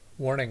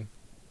Warning: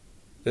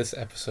 this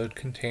episode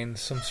contains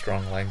some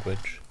strong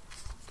language.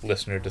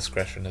 Listener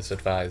discretion is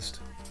advised.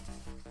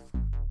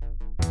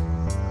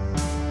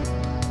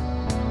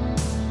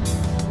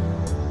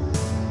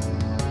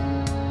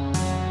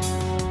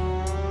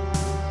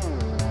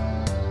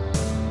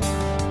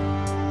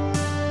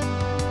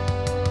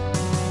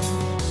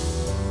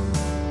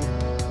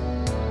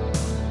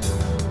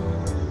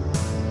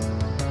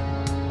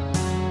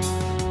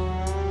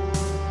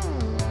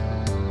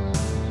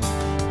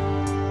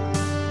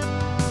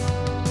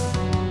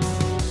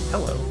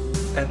 Hello,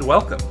 and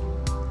welcome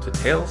to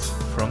Tales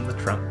from the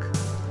Trunk,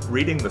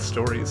 reading the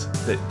stories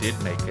that did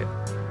make it.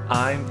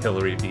 I'm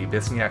Hilary B.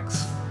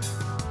 Bisniaks.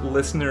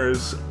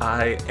 Listeners,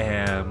 I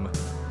am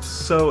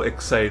so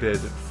excited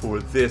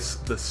for this,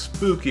 the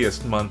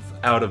spookiest month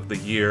out of the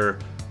year,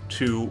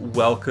 to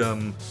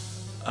welcome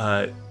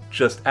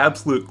just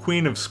absolute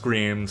queen of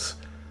screams.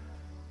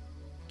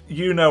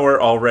 You know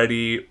her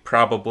already,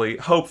 probably,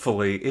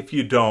 hopefully. If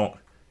you don't,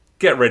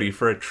 get ready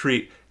for a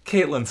treat.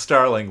 Caitlin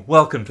Starling,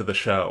 welcome to the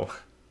show.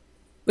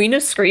 Queen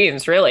of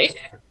Screams, really?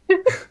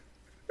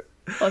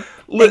 Well,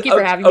 thank you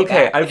for having me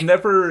back.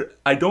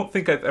 I don't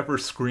think I've ever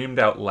screamed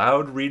out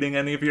loud reading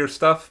any of your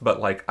stuff,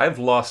 but, I've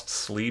lost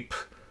sleep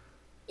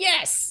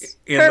Yes!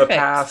 in Perfect. the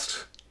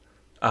past.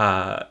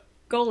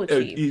 Goal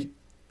achieved.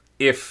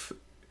 If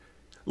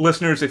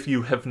listeners, if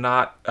you have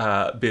not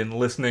been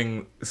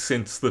listening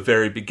since the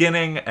very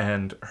beginning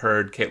and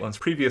heard Caitlin's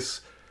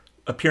previous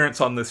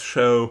appearance on this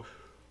show,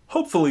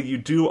 hopefully you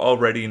do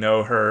already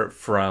know her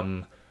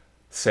from,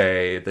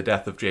 say, The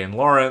Death of Jane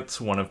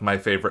Lawrence, one of my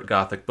favorite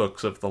Gothic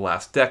books of the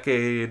last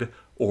decade,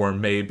 or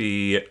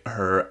maybe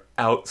her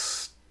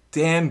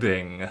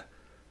outstanding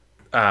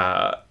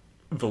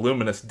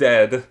Voluminous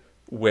Dead,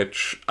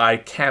 which I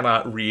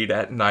cannot read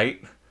at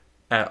night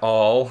at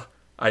all.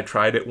 I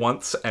tried it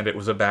once, and it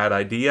was a bad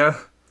idea.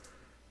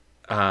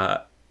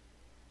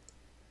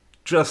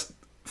 Just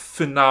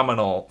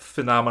phenomenal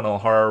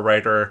horror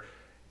writer,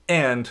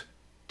 and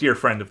dear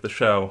friend of the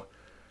show.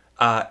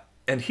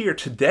 And here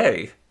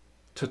today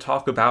to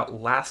talk about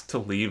Last to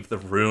Leave the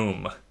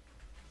Room.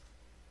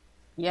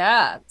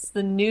 Yeah, it's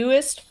the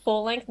newest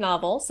full-length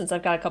novel, since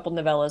I've got a couple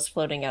novellas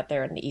floating out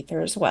there in the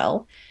ether as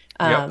well.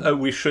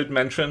 We should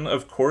mention,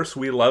 of course,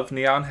 we love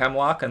Neon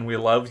Hemlock and we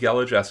love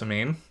Yellow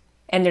Jessamine.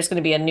 And there's going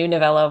to be a new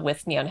novella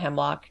with Neon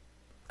Hemlock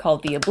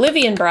called The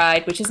Oblivion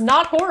Bride, which is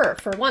not horror.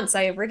 For once,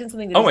 I have written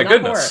something that is not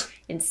goodness. horror.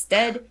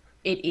 Instead,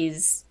 it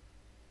is,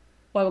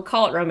 well, I would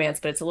call it romance,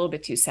 but it's a little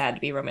bit too sad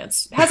to be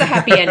romance. It has a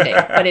happy ending,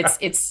 but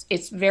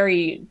it's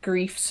very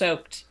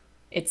grief-soaked.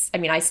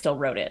 I still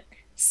wrote it.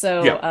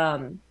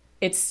 So,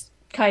 it's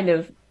kind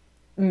of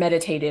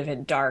meditative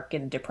and dark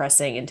and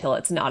depressing until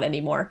it's not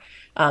anymore.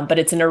 But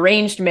it's an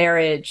arranged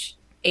marriage,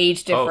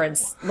 age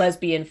difference,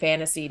 lesbian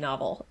fantasy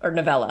novel or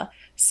novella.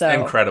 So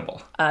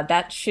incredible.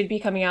 That should be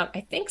coming out,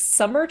 I think,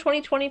 summer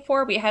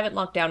 2024. We haven't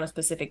locked down a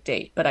specific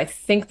date, but I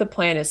think the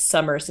plan is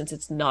summer since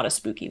it's not a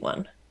spooky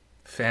one.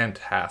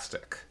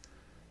 Fantastic.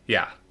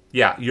 Yeah.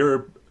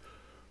 Your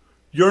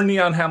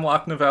Neon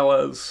Hemlock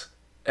novellas,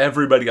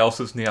 everybody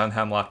else's Neon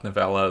Hemlock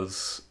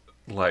novellas,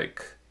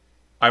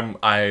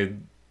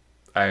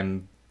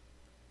 I'm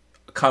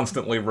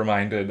constantly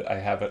reminded, I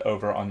have it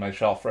over on my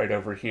shelf right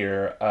over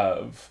here,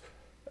 of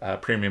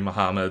Premium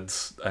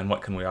Muhammad's and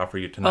What Can We Offer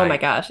You Tonight? Oh my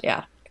gosh,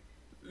 yeah.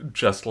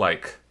 Just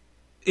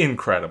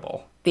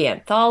incredible. The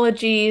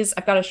anthologies.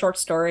 I've got a short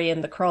story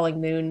in the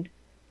Crawling Moon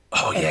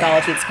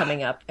anthology that's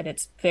coming up, and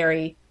it's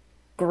very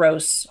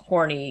gross,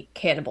 horny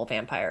cannibal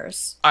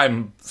vampires.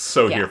 I'm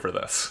so here for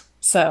this.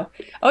 So,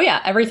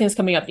 everything's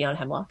coming up Neon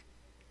Hemlock.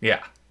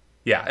 Yeah.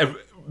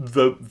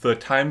 The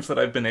times that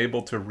I've been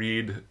able to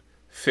read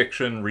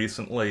fiction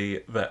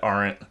recently that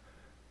aren't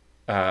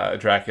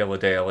Dracula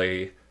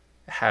Daily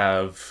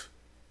have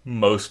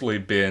mostly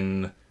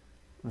been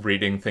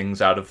reading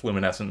things out of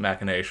Luminescent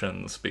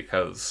Machinations,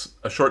 because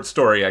a short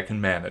story I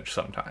can manage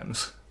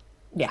sometimes.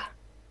 Yeah.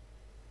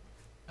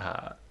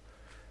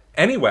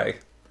 Anyway,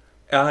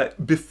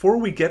 before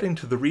we get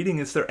into the reading,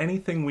 is there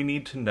anything we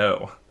need to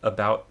know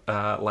about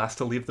Last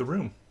to Leave the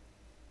Room?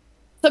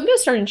 So I'm going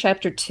to start in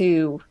chapter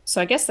 2.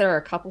 So I guess there are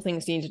a couple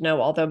things you need to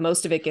know, although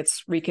most of it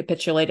gets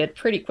recapitulated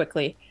pretty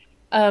quickly.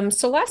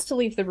 So Last to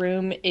Leave the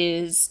Room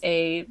is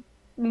a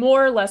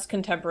more or less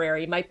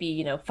contemporary, might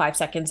be, 5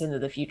 seconds into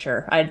the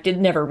future.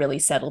 Never really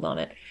settled on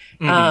it.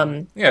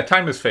 Yeah,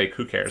 time is fake.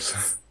 Who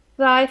cares?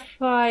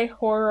 Sci-fi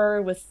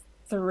horror with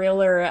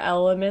thriller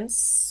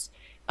elements.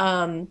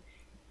 The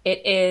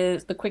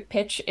quick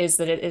pitch is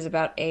that it is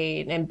about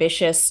an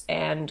ambitious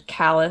and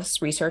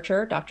callous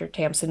researcher, Dr.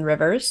 Tamsin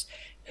Rivers,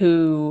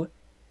 who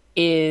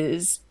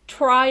is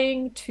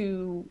trying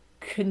to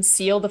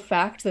conceal the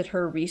fact that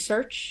her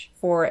research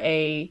for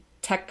a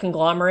tech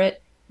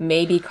conglomerate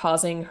may be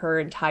causing her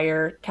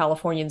entire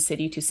Californian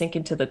city to sink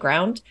into the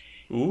ground.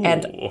 Ooh.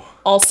 And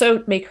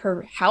also make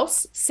her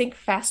house sink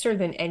faster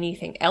than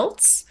anything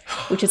else,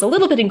 which is a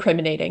little bit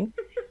incriminating.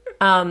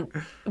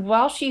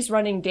 While she's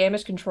running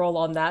damage control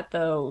on that,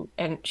 though,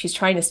 and she's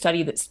trying to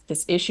study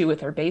this issue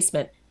with her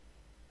basement,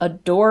 A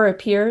door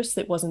appears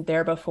that wasn't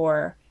there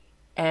before,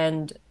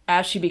 and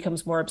as she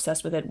becomes more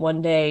obsessed with it,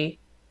 one day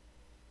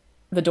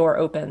the door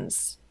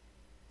opens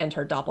and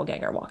her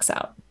doppelganger walks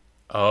out.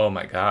 Oh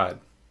my God.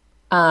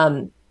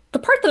 Um, the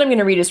part that I'm going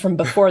to read is from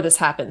before this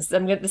happens.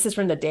 This is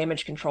from the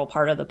damage control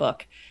part of the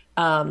book.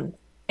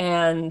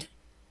 And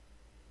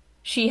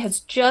she has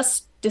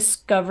just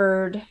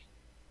discovered,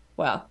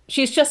 well,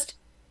 she's just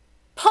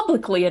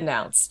publicly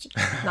announced,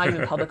 not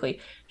even publicly,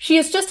 she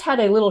has just had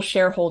a little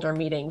shareholder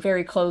meeting,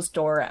 very closed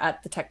door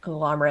at the tech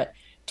conglomerate,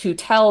 to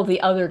tell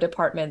the other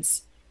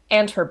departments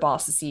and her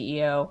boss, the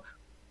CEO,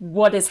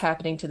 what is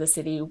happening to the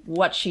city,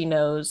 what she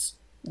knows,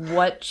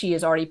 what she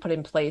has already put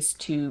in place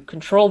to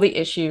control the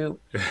issue,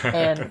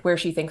 and where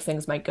she thinks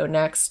things might go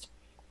next.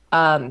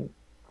 Um,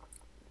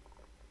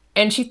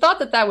 and she thought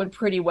that that went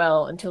pretty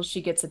well until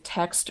she gets a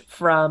text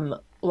from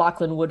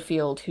Lachlan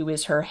Woodfield, who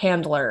is her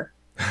handler,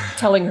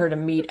 telling her to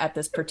meet at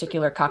this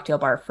particular cocktail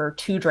bar for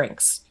 2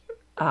 drinks.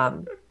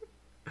 Um,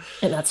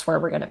 and that's where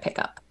we're going to pick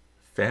up.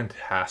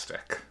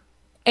 Fantastic.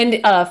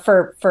 And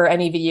for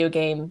any video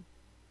game,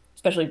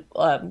 especially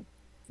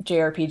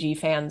JRPG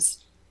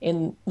fans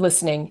in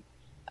listening,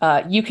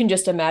 you can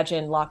just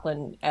imagine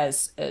Lachlan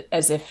as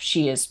if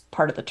she is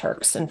part of the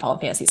Turks in Final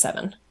Fantasy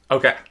VII.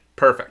 Okay,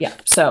 perfect. Yeah,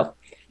 so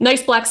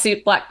nice black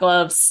suit, black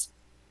gloves,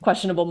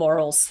 questionable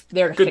morals.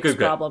 There to Good, fix good,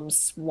 good.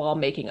 problems while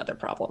making other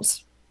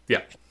problems.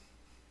 Yeah.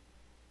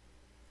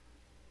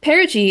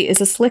 Perigee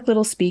is a slick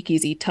little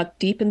speakeasy tucked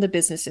deep in the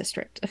business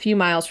district, a few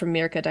miles from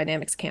Miraca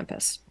Dynamics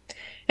campus.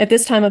 At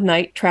this time of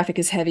night, traffic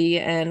is heavy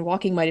and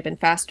walking might have been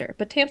faster,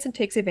 but Tamsin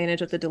takes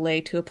advantage of the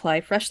delay to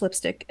apply fresh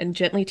lipstick and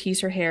gently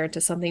tease her hair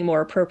into something more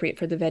appropriate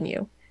for the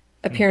venue.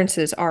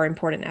 Appearances are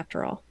important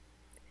after all.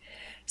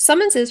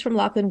 Summonses from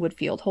Lachlan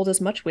Woodfield hold as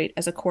much weight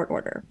as a court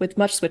order. With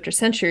much swifter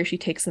censure, she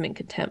takes them in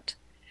contempt.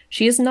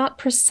 She is not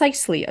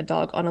precisely a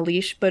dog on a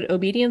leash, but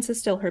obedience is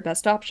still her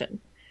best option.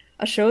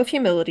 A show of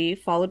humility,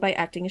 followed by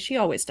acting as she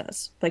always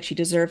does, like she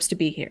deserves to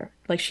be here,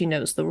 like she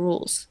knows the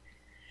rules.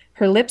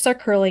 Her lips are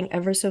curling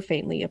ever so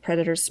faintly, a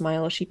predator's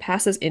smile, as she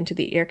passes into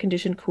the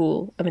air-conditioned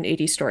cool of an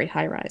 80-story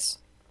high-rise.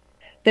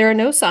 There are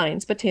no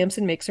signs, but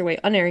Tamsin makes her way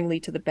unerringly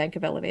to the bank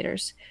of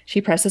elevators. She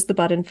presses the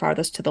button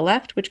farthest to the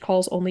left, which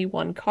calls only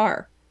one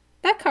car.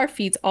 That car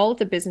feeds all of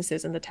the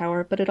businesses in the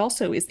tower, but it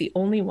also is the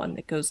only one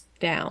that goes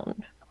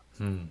down.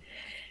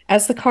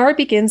 As the car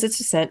begins its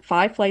descent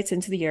 5 flights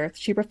into the earth,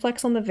 she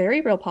reflects on the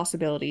very real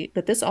possibility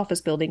that this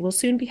office building will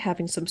soon be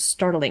having some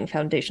startling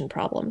foundation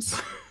problems.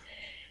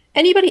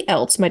 Anybody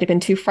else might have been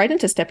too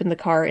frightened to step in the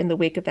car in the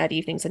wake of that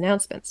evening's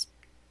announcements.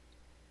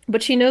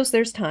 But she knows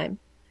there's time.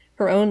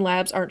 Her own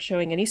labs aren't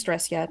showing any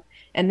stress yet,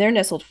 and they're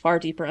nestled far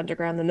deeper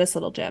underground than this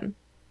little gem.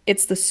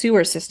 It's the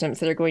sewer systems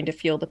that are going to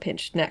feel the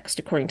pinch next,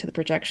 according to the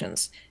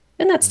projections,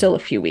 and that's still a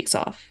few weeks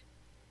off.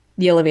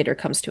 The elevator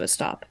comes to a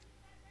stop.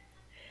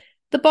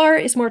 The bar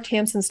is more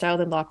Tamsin style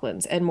than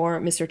Lachlan's, and more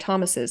Mr.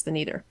 Thomas's than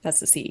either.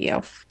 That's the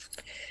CEO.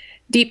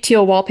 Deep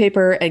teal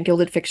wallpaper and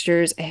gilded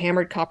fixtures, a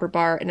hammered copper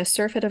bar, and a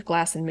surfeit of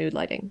glass and mood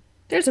lighting.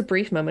 There's a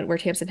brief moment where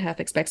Tamsin half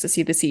expects to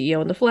see the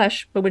CEO in the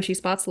flesh, but when she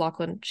spots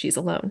Lachlan, she's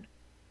alone.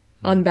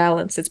 On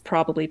balance, it's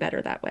probably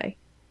better that way.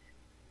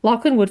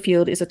 Lachlan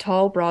Woodfield is a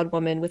tall, broad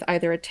woman with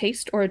either a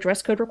taste or a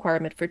dress code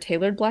requirement for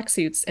tailored black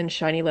suits and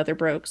shiny leather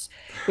brogues,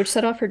 which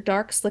set off her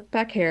dark,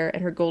 slick-back hair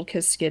and her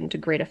gold-kissed skin to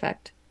great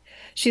effect.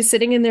 She's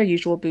sitting in their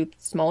usual booth,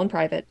 small and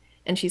private,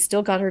 and she's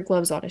still got her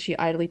gloves on as she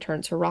idly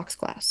turns her rocks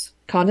glass.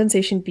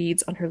 Condensation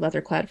beads on her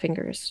leather-clad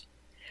fingers.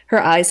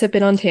 Her eyes have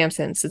been on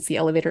Tamsin since the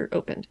elevator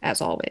opened, as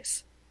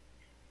always.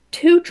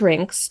 2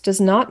 drinks does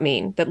not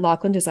mean that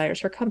Lachlan desires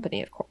her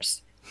company, of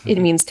course. It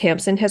means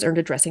Tamsin has earned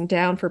a dressing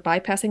down for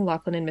bypassing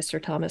Lachlan and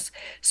Mr. Thomas,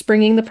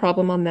 springing the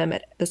problem on them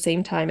at the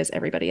same time as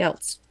everybody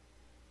else.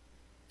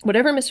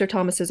 Whatever Mr.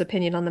 Thomas's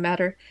opinion on the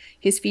matter,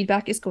 his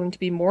feedback is going to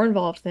be more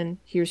involved than,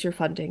 here's your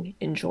funding,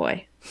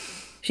 enjoy.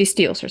 She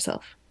steels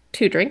herself.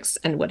 2 drinks,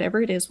 and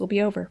whatever it is will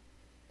be over.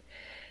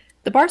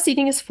 The bar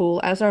seating is full,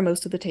 as are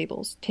most of the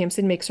tables.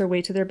 Tamsin makes her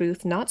way to their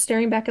booth, not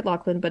staring back at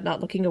Lachlan, but not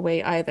looking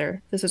away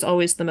either. This is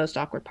always the most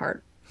awkward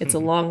part. It's a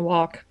long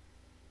walk.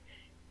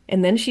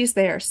 And then she's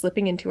there,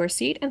 slipping into her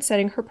seat and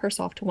setting her purse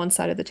off to one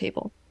side of the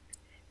table.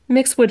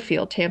 Mix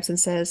Woodfield, Tamsin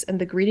says, and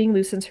the greeting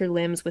loosens her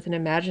limbs with an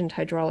imagined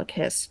hydraulic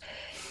hiss.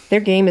 Their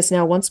game is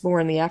now once more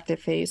in the active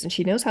phase, and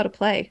she knows how to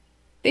play.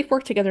 They've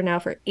worked together now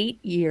for 8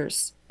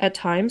 years. At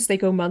times, they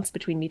go months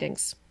between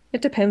meetings.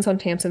 It depends on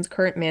Tamsin's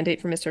current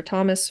mandate for Mr.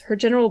 Thomas, her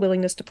general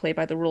willingness to play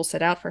by the rules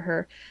set out for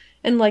her,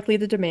 and likely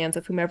the demands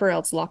of whomever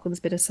else Lachlan's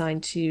been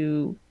assigned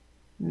to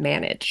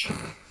manage.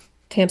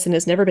 Tamsin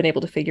has never been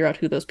able to figure out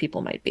who those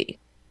people might be.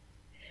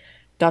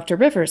 Dr.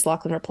 Rivers,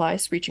 Lachlan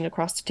replies, reaching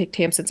across to take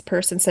Tamsin's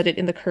purse and set it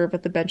in the curve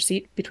of the bench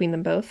seat between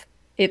them both.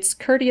 It's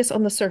courteous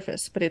on the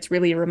surface, but it's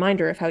really a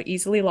reminder of how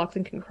easily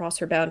Lachlan can cross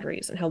her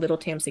boundaries and how little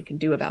Tamsin can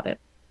do about it.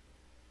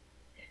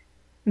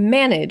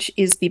 Manage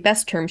is the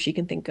best term she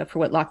can think of for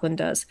what Lachlan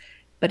does,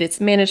 but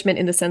it's management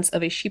in the sense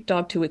of a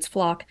sheepdog to its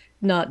flock,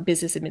 not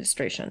business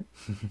administration.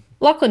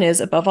 Lachlan is,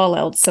 above all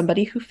else,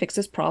 somebody who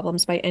fixes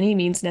problems by any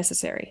means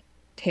necessary.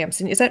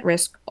 Tamsin is at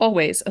risk,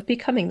 always, of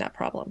becoming that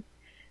problem.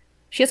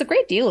 She has a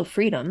great deal of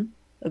freedom,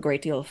 a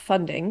great deal of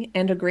funding,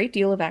 and a great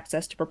deal of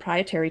access to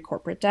proprietary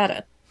corporate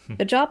data.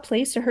 The job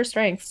plays to her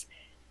strengths.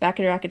 Back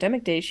in her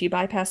academic days, she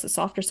bypassed the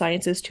softer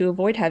sciences to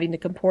avoid having to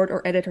comport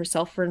or edit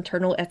herself for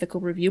internal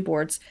ethical review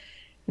boards.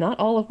 Not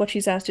all of what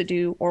she's asked to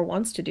do or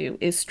wants to do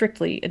is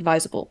strictly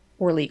advisable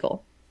or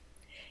legal.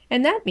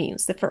 And that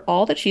means that for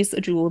all that she's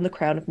a jewel in the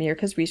crown of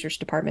Mirka's research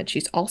department,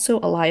 she's also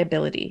a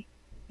liability.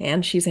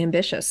 And she's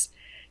ambitious.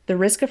 The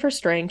risk of her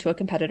straying to a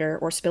competitor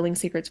or spilling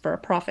secrets for a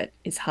profit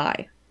is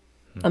high.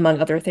 Among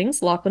other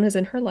things, Lachlan is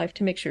in her life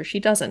to make sure she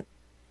doesn't.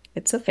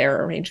 It's a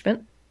fair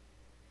arrangement.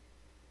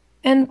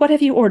 And what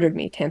have you ordered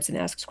me? Tamsin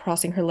asks,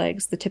 crossing her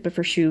legs, the tip of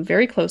her shoe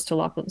very close to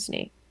Lachlan's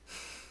knee.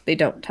 They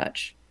don't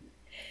touch.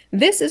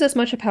 This is as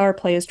much a power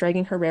play as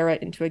dragging Herrera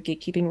into a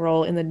gatekeeping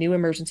role in the new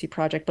emergency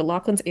project, but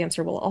Lachlan's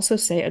answer will also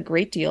say a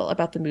great deal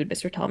about the mood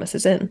Mr. Thomas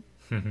is in.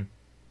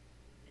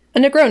 A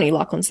Negroni,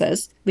 Lachlan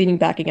says, leaning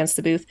back against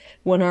the booth,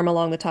 one arm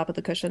along the top of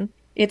the cushion.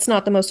 It's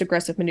not the most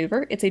aggressive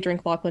maneuver. It's a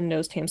drink Lachlan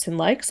knows Tamsin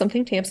likes,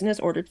 something Tamsin has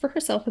ordered for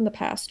herself in the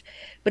past.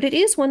 But it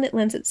is one that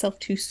lends itself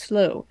to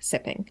slow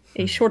sipping,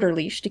 a shorter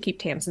leash to keep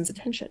Tamsin's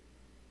attention.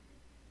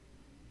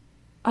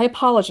 I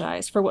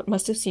apologize for what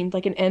must have seemed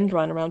like an end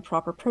run around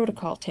proper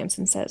protocol,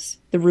 Tamsin says.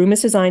 The room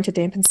is designed to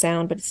dampen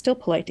sound, but it's still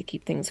polite to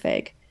keep things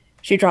vague.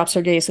 She drops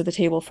her gaze to the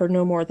table for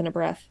no more than a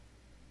breath.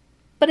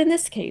 But in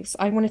this case,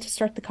 I wanted to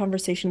start the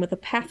conversation with a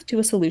path to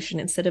a solution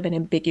instead of an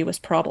ambiguous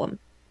problem.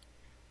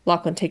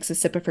 Lachlan takes a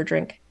sip of her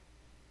drink.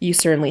 You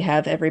certainly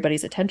have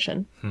everybody's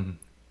attention.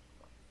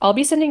 I'll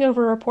be sending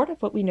over a report of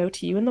what we know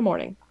to you in the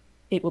morning.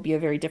 It will be a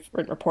very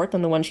different report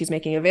than the one she's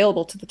making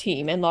available to the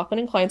team, and Lachlan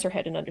inclines her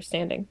head in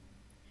understanding.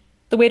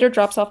 The waiter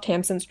drops off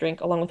Tamsin's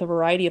drink along with a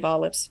variety of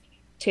olives.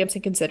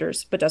 Tamsin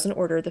considers, but doesn't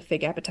order the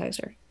fig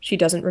appetizer. She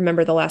doesn't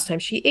remember the last time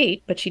she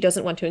ate, but she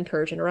doesn't want to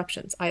encourage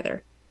interruptions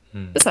either.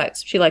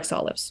 Besides, she likes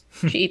olives.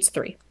 She eats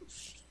 3.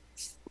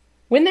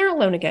 When they're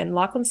alone again,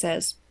 Lachlan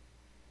says,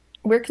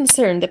 we're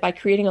concerned that by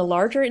creating a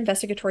larger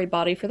investigatory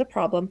body for the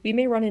problem, we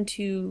may run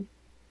into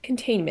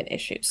containment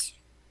issues.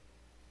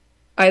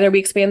 Either we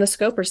expand the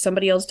scope or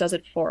somebody else does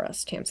it for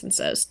us, Tamsin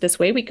says. This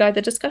way we guide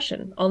the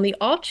discussion. On the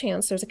off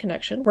chance there's a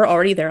connection, we're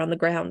already there on the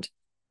ground.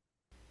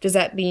 Does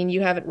that mean you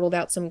haven't ruled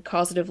out some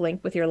causative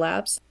link with your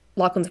labs?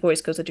 Lachlan's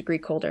voice goes a degree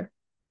colder.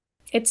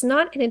 It's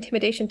not an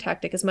intimidation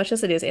tactic as much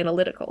as it is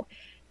analytical.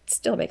 It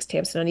still makes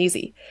Tamsin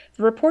uneasy.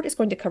 The report is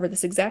going to cover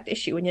this exact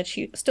issue, and yet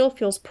she still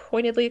feels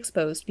pointedly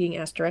exposed being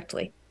asked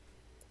directly.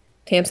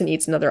 Tamsin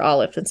eats another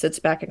olive and sits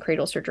back and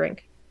cradles her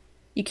drink.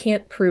 You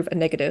can't prove a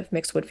negative,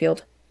 Mix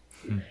Woodfield.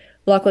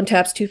 Lachlan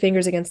taps 2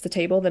 fingers against the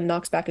table, then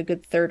knocks back a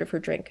good third of her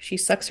drink. She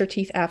sucks her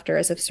teeth after,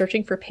 as if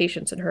searching for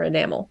patience in her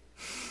enamel.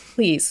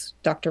 Please,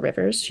 Dr.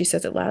 Rivers, she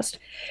says at last.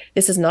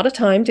 This is not a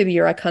time to be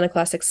your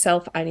iconoclastic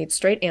self. I need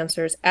straight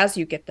answers as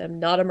you get them,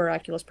 not a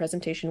miraculous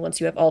presentation once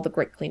you have all the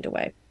grit cleaned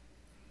away.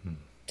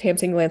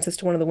 Tamsin glances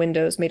to one of the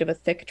windows, made of a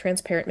thick,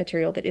 transparent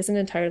material that isn't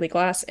entirely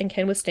glass and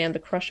can withstand the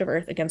crush of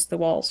earth against the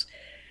walls.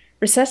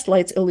 Recessed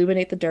lights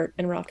illuminate the dirt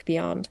and rock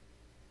beyond.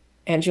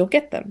 And you'll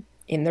get them.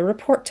 In the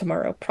report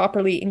tomorrow,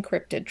 properly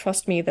encrypted.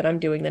 Trust me that I'm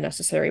doing the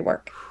necessary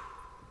work.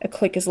 A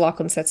click as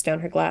Lachlan sets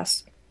down her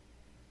glass.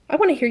 I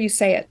want to hear you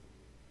say it.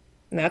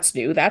 That's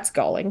new. That's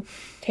galling.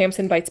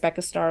 Tamsin bites back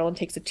a starl and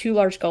takes a 2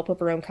 large gulp of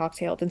her own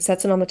cocktail, then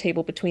sets it on the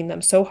table between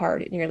them so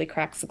hard it nearly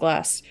cracks the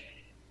glass.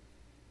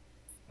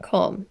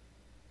 Calm.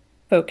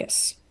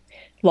 Focus.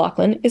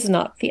 Lachlan is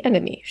not the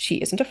enemy. She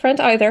isn't a friend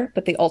either,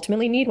 but they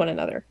ultimately need one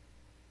another.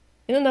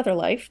 In another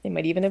life, they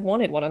might even have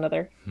wanted one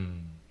another.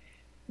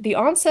 The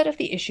onset of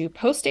the issue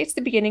postdates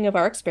the beginning of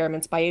our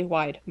experiments by a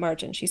wide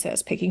margin, she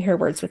says, picking her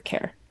words with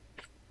care.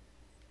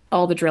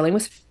 All the drilling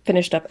was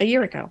finished up a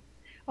year ago.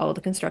 All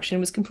the construction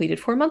was completed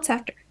 4 months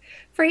after.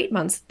 For 8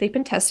 months, they've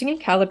been testing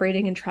and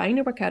calibrating and trying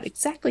to work out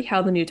exactly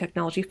how the new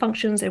technology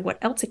functions and what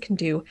else it can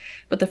do,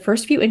 but the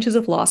first few inches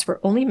of loss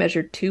were only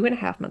measured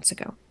 2.5 months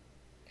ago.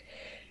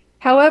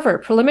 However,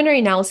 preliminary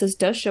analysis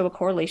does show a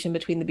correlation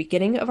between the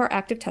beginning of our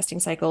active testing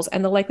cycles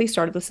and the likely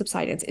start of the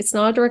subsidence. It's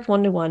not a direct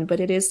 1-to-1, but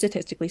it is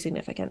statistically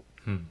significant.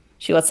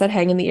 She lets that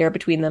hang in the air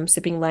between them,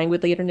 sipping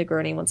languidly at her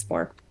Negroni once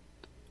more.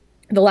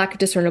 The lack of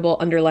discernible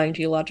underlying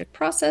geologic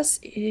process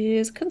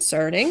is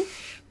concerning,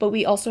 but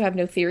we also have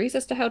no theories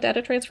as to how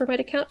data transfer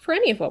might account for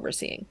any of what we're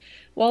seeing.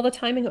 While the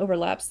timing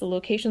overlaps, the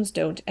locations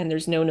don't, and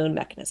there's no known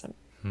mechanism.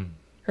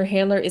 Her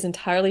handler is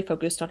entirely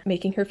focused on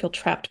making her feel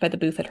trapped by the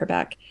booth at her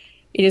back.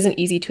 It isn't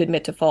easy to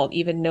admit to fault,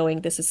 even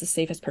knowing this is the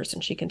safest person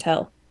she can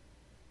tell.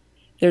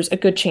 There's a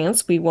good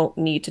chance we won't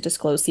need to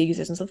disclose the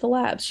existence of the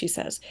labs, she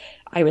says.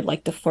 I would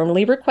like to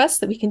formally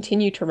request that we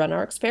continue to run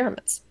our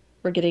experiments.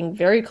 We're getting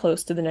very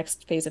close to the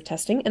next phase of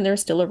testing, and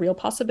there's still a real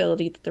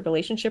possibility that the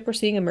relationship we're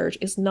seeing emerge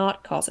is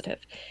not causative.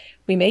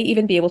 We may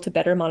even be able to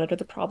better monitor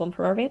the problem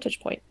from our vantage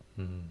point.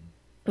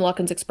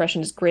 Lachlan's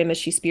expression is grim as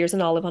she spears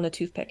an olive on a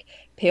toothpick,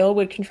 pale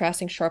wood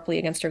contrasting sharply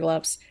against her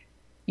gloves.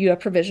 You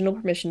have provisional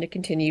permission to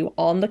continue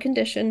on the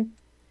condition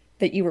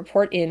that you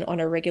report in on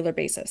a regular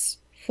basis.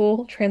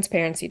 Full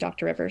transparency,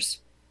 Dr.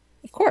 Rivers.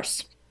 Of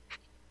course.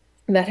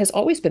 That has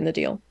always been the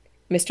deal.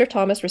 Mr.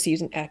 Thomas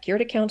receives an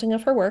accurate accounting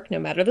of her work, no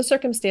matter the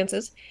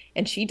circumstances,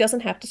 and she doesn't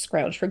have to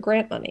scrounge for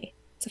grant money.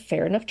 It's a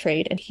fair enough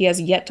trade, and he has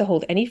yet to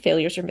hold any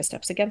failures or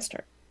missteps against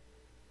her.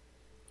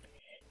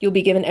 You'll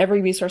be given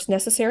every resource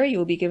necessary. You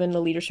will be given the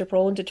leadership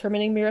role in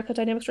determining Miracle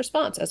Dynamics'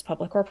 response, as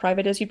public or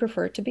private as you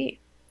prefer it to be.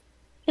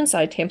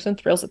 Inside, Tamsin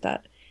thrills at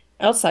that.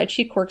 Outside,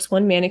 she quirks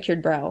one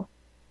manicured brow.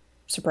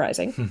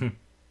 Surprising.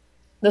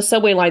 The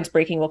subway line's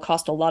breaking will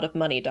cost a lot of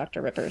money,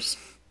 Dr. Rivers,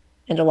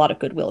 and a lot of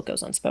goodwill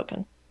goes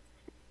unspoken.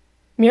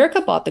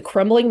 Mirica bought the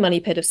crumbling money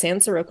pit of San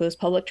Sirocco's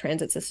public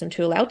transit system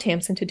to allow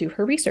Tamsin to do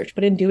her research,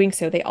 but in doing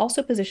so, they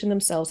also position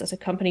themselves as a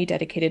company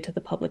dedicated to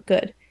the public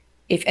good.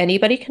 If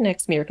anybody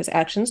connects Mirica's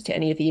actions to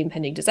any of the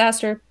impending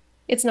disaster,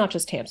 it's not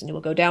just Tamsin who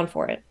will go down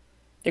for it.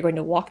 They're going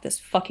to walk this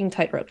fucking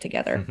tightrope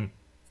together.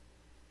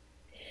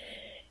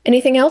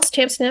 Anything else?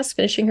 Tamsin asks,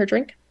 finishing her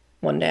drink.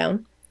 One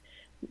down.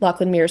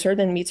 Lachlan mirrors her,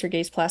 then meets her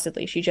gaze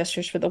placidly. She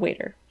gestures for the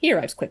waiter. He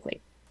arrives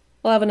quickly.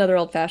 I'll have another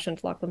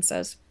old-fashioned, Lachlan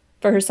says.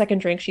 For her second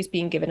drink, she's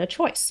being given a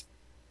choice.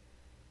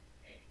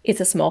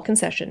 It's a small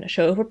concession, a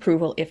show of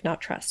approval, if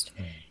not trust.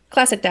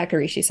 Classic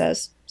daiquiri, she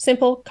says.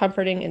 Simple,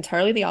 comforting,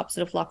 entirely the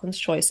opposite of Lachlan's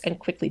choice, and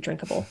quickly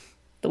drinkable.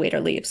 The waiter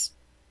leaves.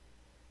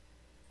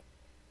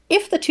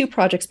 If the two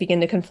projects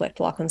begin to conflict,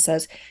 Lachlan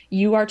says,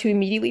 you are to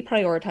immediately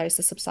prioritize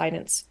the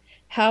subsidence.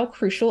 How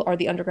crucial are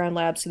the underground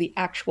labs to the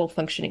actual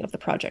functioning of the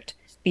project,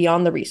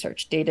 beyond the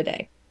research, day to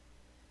day?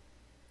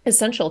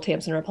 Essential,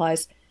 Tamsin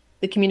replies.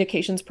 The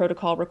communications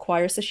protocol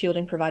requires the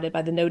shielding provided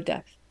by the node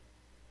depth.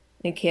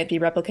 It can't be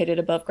replicated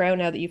above ground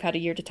now that you've had a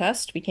year to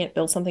test? We can't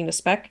build something to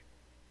spec?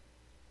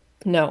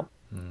 No.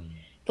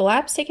 The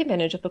labs take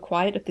advantage of the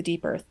quiet of the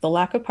deep earth, the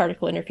lack of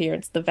particle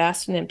interference, the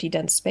vast and empty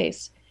dense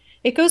space.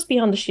 It goes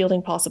beyond the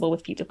shielding possible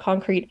with feet of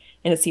concrete,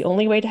 and it's the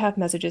only way to have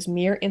messages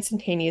mirror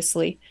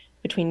instantaneously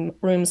between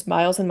rooms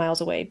miles and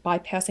miles away,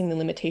 bypassing the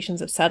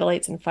limitations of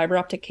satellites and fiber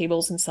optic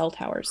cables and cell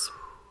towers.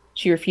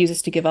 She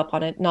refuses to give up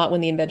on it, not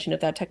when the invention of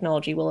that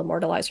technology will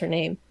immortalize her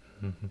name.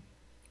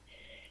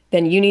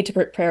 Then you need to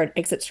prepare an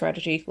exit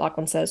strategy,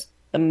 Lachlan says.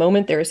 The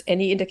moment there is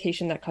any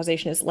indication that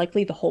causation is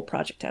likely, the whole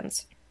project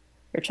ends.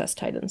 Her chest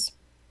tightens.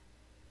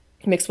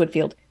 Mix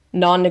Woodfield,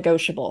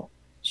 non-negotiable.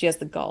 She has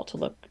the gall to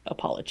look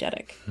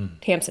apologetic.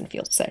 Tamsin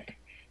feels sick.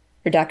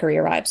 Her daiquiri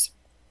arrives.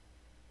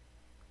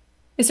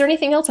 Is there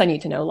anything else I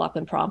need to know?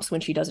 Lachlan prompts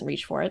when she doesn't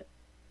reach for it.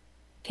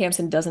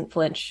 Tamsin doesn't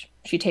flinch.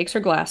 She takes her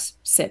glass,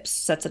 sips,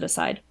 sets it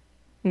aside.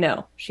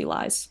 No, she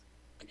lies.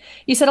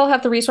 You said I'll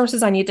have the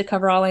resources I need to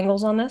cover all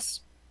angles on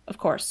this? Of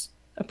course.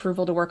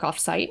 Approval to work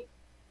off-site?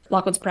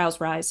 Lachlan's brows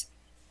rise.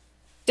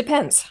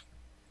 Depends.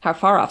 How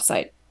far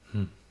off-site?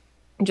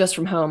 Just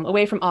from home,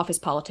 away from office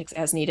politics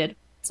as needed.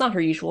 It's not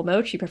her usual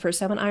mode. She prefers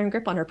to have an iron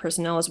grip on her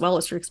personnel as well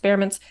as her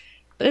experiments,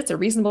 but it's a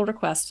reasonable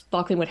request.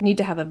 Lachlan would need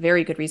to have a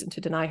very good reason to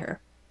deny her.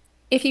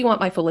 If you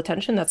want my full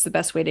attention, that's the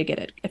best way to get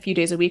it. A few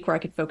days a week where I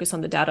could focus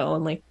on the data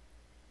only.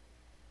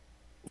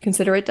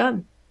 Consider it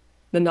done.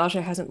 The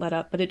nausea hasn't let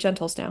up, but it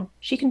gentles now.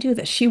 She can do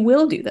this. She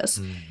will do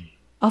this.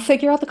 I'll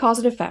figure out the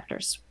causative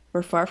factors.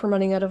 We're far from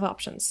running out of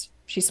options.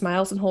 She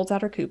smiles and holds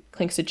out her coupe,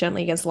 clinks it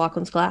gently against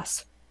Lachlan's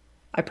glass.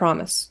 I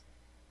promise.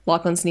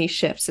 Lachlan's knee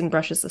shifts and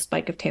brushes the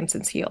spike of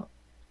Tamsin's heel.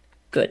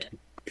 Good.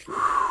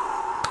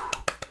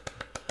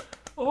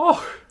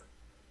 Oh,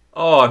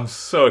 I'm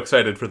so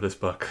excited for this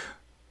book.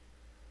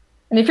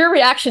 And if your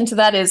reaction to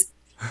that is,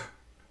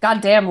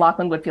 God damn,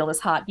 Lachlan Woodfield is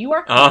hot, you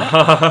are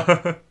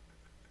correct.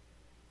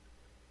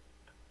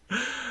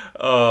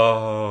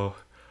 Oh,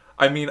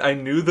 I mean, I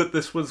knew that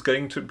this was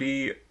going to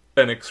be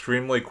an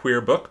extremely queer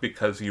book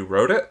because you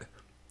wrote it,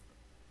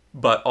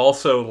 but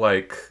also,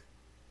 like,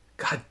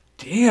 God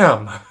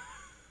damn.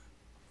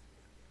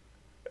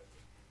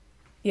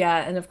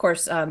 Yeah, and of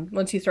course,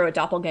 once you throw a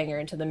doppelganger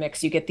into the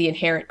mix, you get the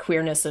inherent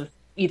queerness of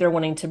either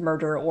wanting to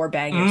murder or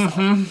bang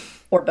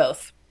yourself, or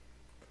both.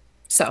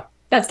 So,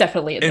 that's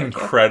definitely in there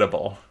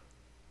incredible. Too.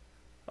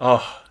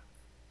 Oh.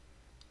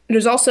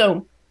 There's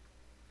also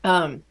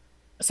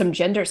some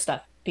gender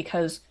stuff,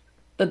 because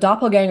the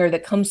doppelganger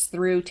that comes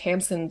through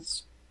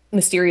Tamsin's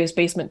mysterious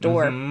basement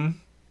door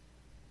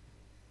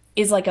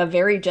is like a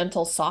very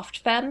gentle, soft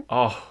femme.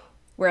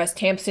 Whereas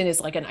Tamsin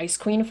is like an ice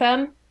queen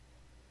femme.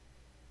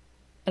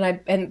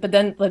 But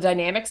then the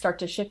dynamics start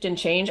to shift and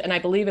change, and I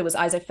believe it was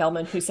Isaac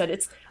Fellman who said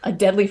it's a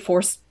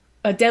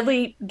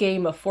deadly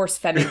game of force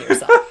femming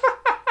yourself.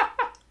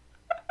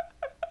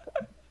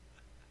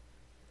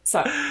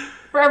 So,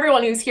 for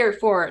everyone who's here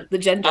for the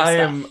gender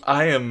stuff,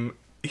 I am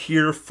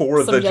here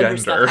for the gender.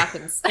 Stuff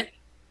happens.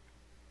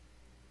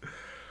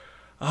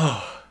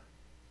 Oh,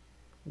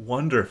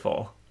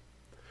 wonderful.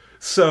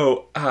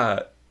 So,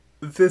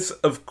 this,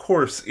 of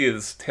course,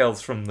 is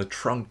Tales from the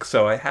Trunk,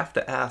 so I have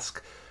to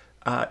ask,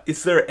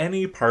 is there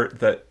any part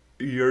that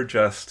you're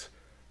just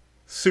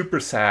super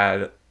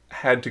sad,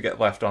 had to get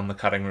left on the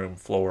cutting room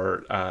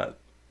floor,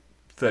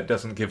 that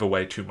doesn't give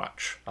away too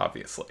much,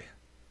 obviously?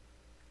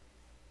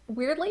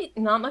 Weirdly,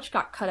 not much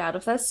got cut out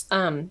of this.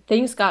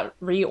 Things got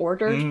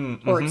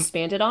reordered or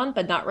expanded on,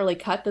 but not really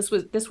cut. This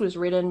was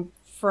written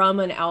from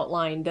an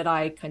outline that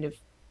I kind of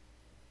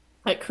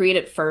I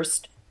created it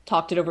first,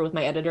 talked it over with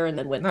my editor, and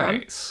then went from.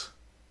 Nice.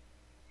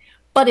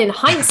 But in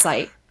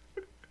hindsight,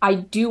 I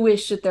do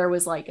wish that there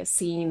was like a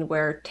scene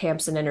where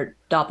Tamsin and her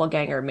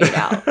doppelganger made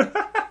out.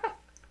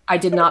 I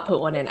did not put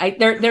one in.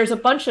 There's a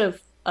bunch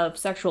of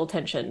sexual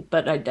tension,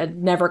 but I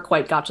never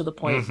quite got to the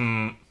point.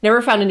 Mm-hmm.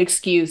 Never found an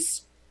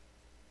excuse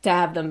to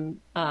have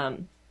them act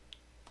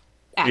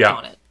Yeah.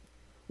 on it.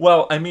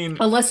 Well, I mean,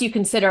 Unless you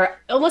consider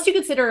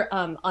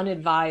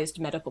unadvised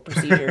medical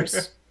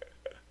procedures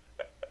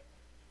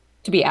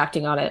to be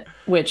acting on it,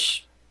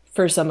 which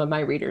for some of my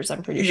readers,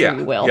 I'm pretty sure yeah,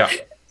 you will. yeah.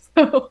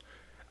 So,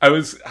 I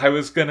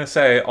was gonna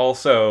say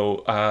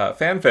also,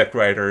 fanfic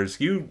writers,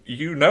 you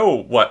know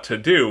what to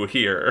do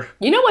here.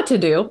 you know what to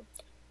do.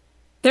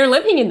 They're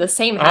living in the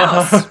same Uh,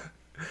 house.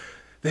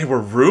 they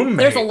were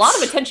There's a lot of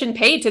roommates. attention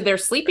paid to their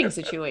sleeping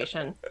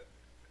situation.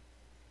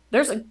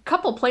 There's a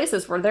couple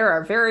places where there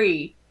are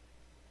very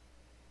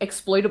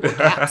exploitable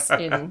gaps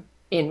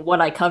in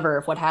what I cover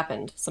of what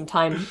happened. Some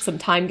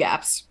time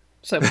gaps.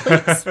 So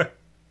please.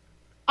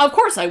 Of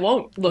course I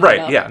won't look it Right?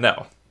 up. Yeah.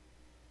 No.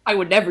 I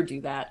would never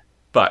do that.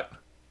 But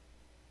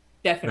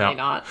Definitely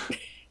no, not.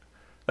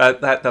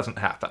 that doesn't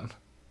happen.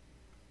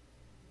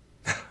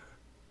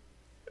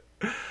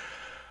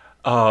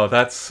 Oh,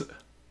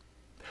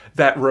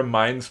 that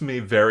reminds me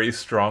very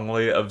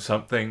strongly of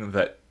something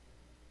that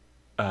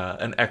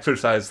an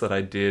exercise that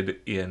I did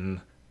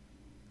in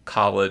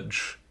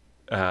college,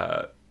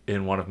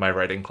 in one of my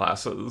writing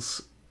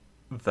classes,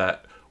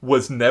 that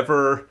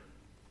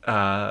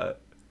uh,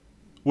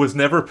 was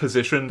never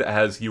positioned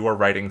as you are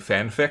writing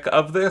fanfic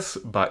of this,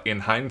 but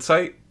in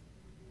hindsight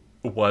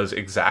was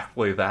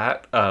exactly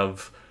that,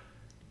 of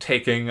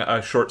taking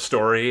a short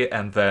story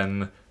and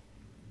then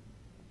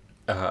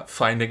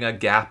finding a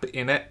gap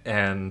in it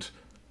and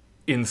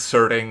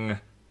inserting,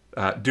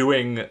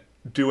 doing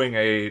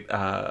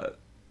a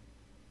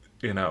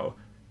you know,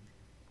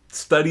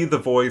 study the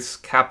voice,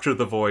 capture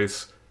the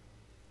voice,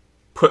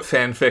 put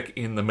fanfic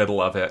in the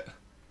middle of it,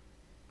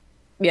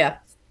 Yeah.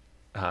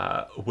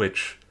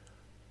 which,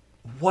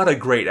 what a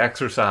great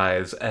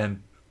exercise,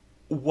 and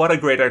what a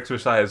great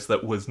exercise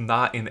that was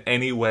not in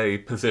any way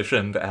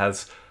positioned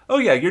as, oh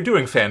yeah, you're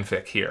doing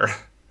fanfic here.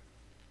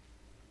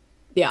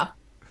 Yeah.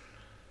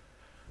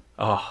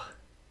 Oh,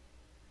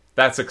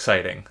 that's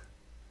exciting.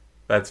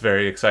 That's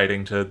very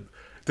exciting to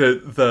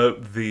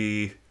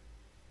the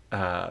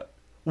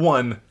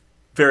one,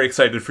 very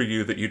excited for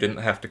you that you didn't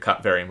have to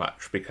cut very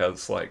much,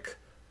 because like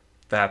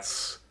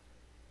that's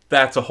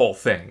that's a whole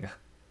thing.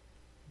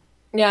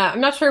 Yeah,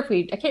 I'm not sure if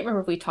I can't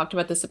remember if we talked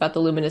about this about the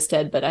Luminous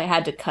Dead, but I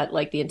had to cut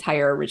like the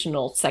entire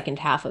original second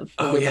half of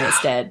the Oh yeah.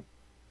 Luminous Dead,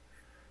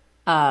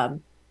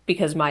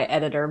 because my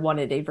editor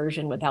wanted a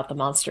version without the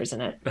monsters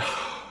in it.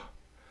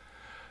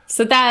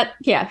 So that,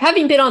 yeah,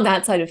 having been on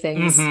that side of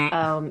things,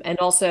 Mm-hmm. and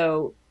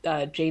also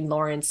Jane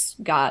Lawrence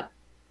got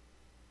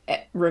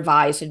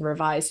revised and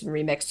revised and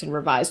remixed and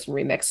revised and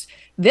remixed.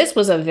 This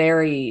was a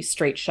very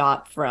straight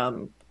shot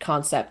from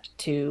concept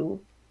to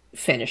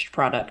finished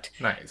product.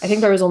 I think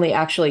Nice. there was only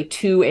actually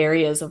two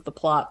areas of the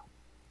plot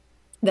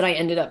that I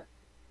ended up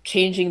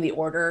changing the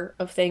order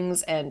of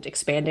things and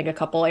expanding a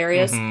couple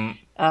areas. Mm-hmm.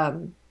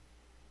 Um,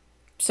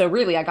 so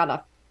really, I got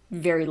off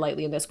very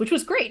lightly in this, which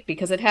was great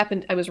because it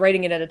happened. I was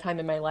writing it at a time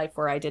in my life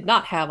where I did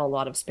not have a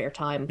lot of spare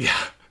time Yeah.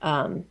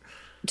 um,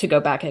 to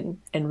go back and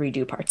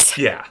redo parts.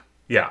 Yeah.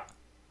 Yeah.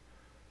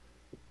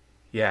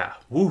 Yeah.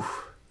 Woo.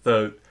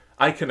 The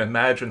I can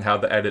imagine how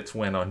the edits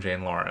went on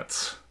Jane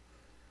Lawrence.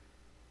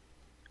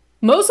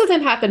 Most of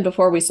them happened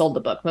before we sold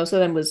the book. Most of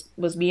them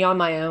was me on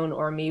my own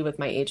or me with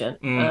my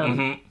agent.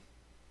 Mm-hmm.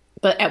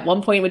 But at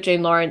one point with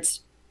Jane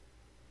Lawrence,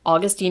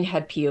 Augustine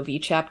had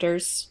POV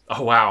chapters,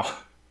 Oh wow.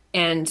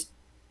 and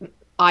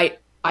I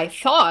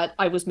thought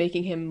I was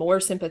making him more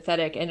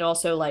sympathetic and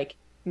also like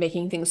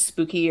making things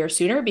spookier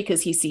sooner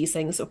because he sees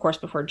things, of course,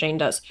 before Jane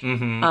does,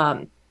 Mm-hmm.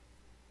 um,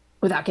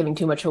 without giving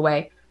too much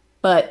away.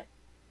 But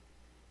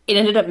it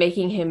ended up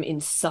making him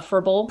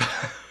insufferable.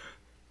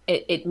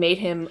 It made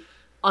him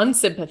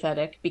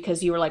unsympathetic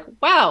because you were like,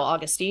 wow,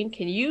 Augustine,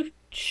 can you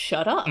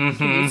shut up? Can you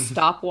Mm-hmm.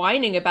 stop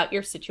whining about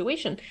your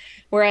situation?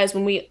 Whereas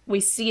when we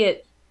see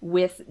it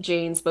with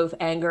Jane's both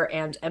anger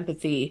and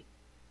empathy,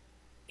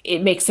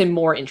 it makes him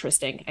more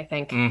interesting, I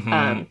think.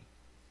 Mm-hmm.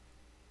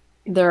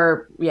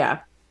 Yeah.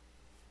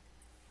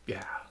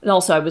 Yeah. And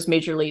also I was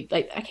majorly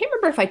like I can't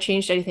remember if I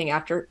changed anything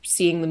after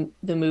seeing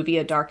the movie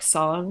A Dark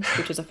Song,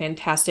 which is a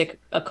fantastic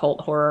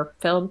occult horror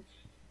film.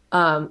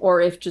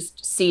 Or if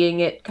just seeing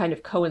it kind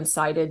of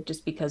coincided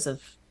just because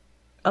of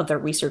other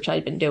research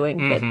I'd been doing,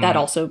 that Mm-hmm.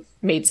 also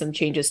made some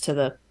changes to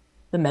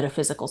the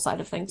metaphysical side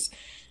of things.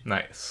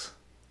 Nice.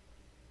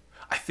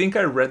 I think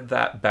I read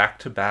that back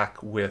to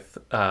back with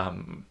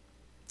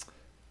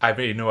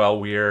Ivy Noel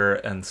Weir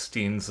and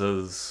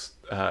Steens's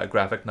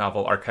graphic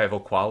novel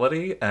Archival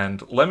Quality,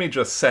 and let me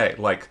just say,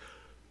 like,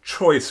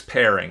 choice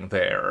pairing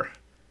there.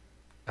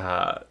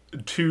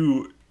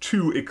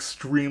 Two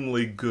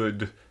extremely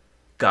good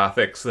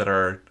gothics that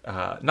are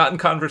not in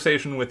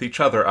conversation with each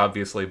other,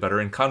 obviously, but are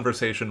in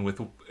conversation with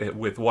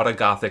what a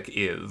gothic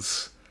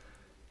is.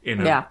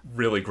 in a Yeah.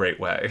 really great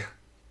way.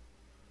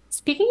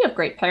 Speaking of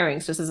great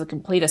pairings, just as a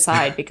complete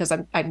aside, because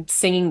I'm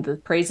singing the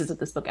praises of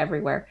this book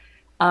everywhere.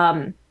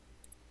 Um,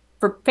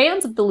 for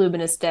fans of The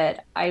Luminous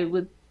Dead, I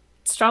would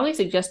strongly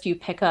suggest you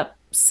pick up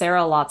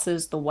Sarah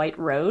Lotz's The White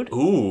Road,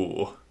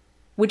 Ooh.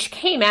 which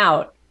came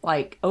out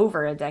like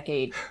over a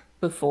decade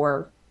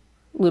before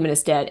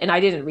Luminous Dead, and I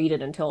didn't read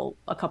it until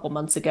a couple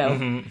months ago.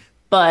 Mm-hmm.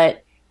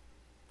 But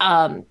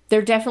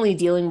they're definitely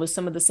dealing with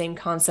some of the same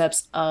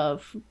concepts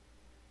of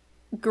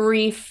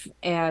grief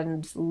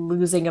and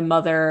losing a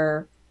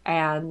mother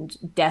and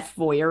death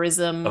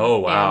voyeurism Oh,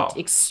 and wow.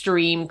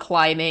 extreme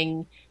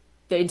climbing.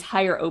 The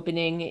entire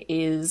opening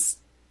is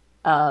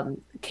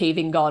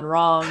caving gone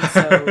wrong,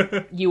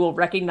 so you will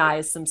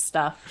recognize some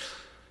stuff.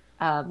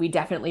 We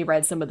definitely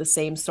read some of the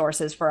same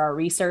sources for our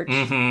research,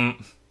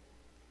 Mm-hmm.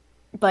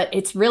 but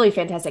it's really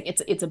fantastic.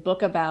 It's a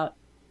book about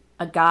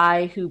a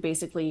guy who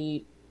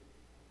basically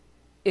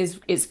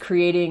is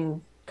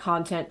creating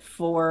content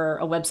for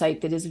a website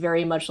that is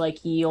very much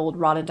like ye old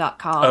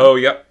rotten.com. Oh,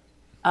 yep.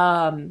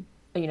 Um,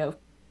 you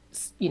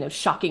know,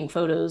 shocking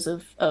photos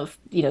of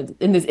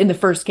in the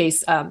first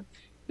case,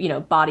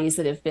 bodies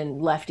that have been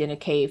left in a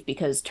cave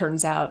because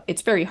turns out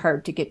it's very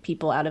hard to get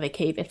people out of a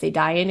cave if they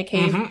die in a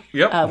cave Mm-hmm.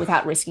 Yep.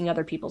 without risking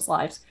other people's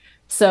lives.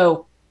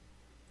 So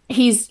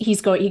he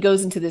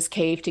goes into this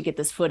cave to get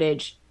this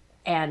footage,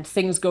 and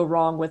things go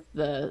wrong with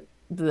the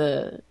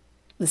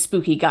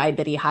spooky guide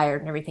that he hired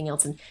and everything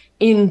else. And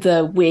in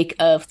the wake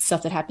of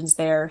stuff that happens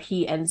there,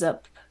 he ends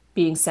up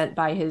being sent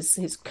by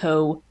his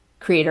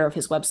co-creator of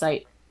his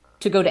website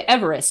to go to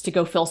Everest to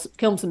go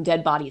film some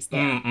dead bodies there.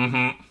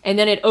 Mm-hmm. And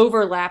then it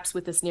overlaps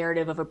with this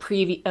narrative of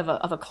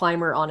a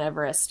climber on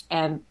Everest,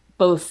 and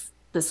both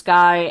this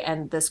guy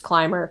and this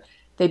climber,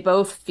 they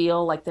both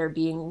feel like they're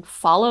being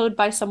followed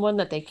by someone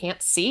that they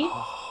can't see,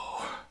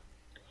 Oh.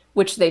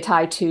 which they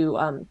tie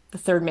to the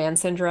third man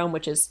syndrome,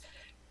 which is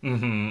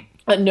Mm-hmm.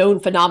 a known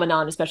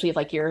phenomenon, especially if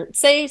like you're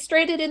say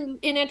stranded in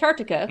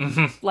Antarctica,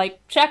 Mm-hmm. like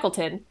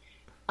Shackleton.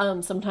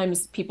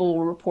 Sometimes people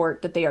will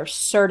report that they are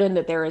certain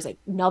that there is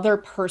another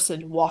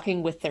person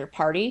walking with their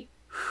party,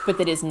 but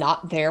that is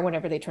not there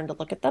whenever they turn to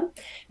look at them.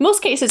 In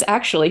most cases,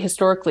 actually,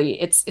 historically,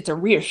 it's a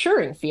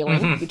reassuring feeling,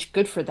 Mm-hmm. which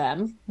good for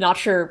them. Not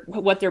sure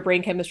what their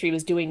brain chemistry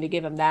was doing to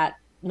give them that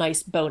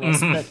nice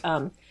bonus,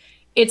 Mm-hmm. but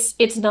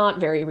it's not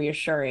very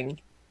reassuring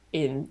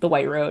in The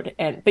White Road.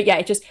 And but yeah,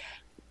 it just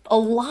a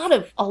lot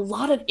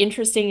of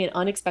interesting and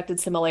unexpected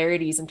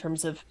similarities in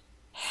terms of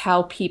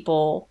how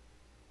people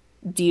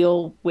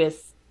deal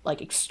with like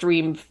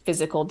extreme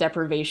physical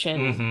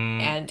deprivation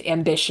Mm-hmm. and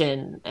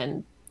ambition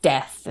and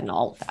death and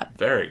all of that.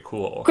 Very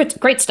cool.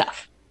 Great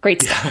stuff.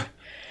 Great Yeah. stuff.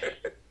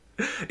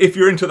 If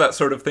you're into that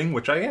sort of thing,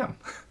 which I am.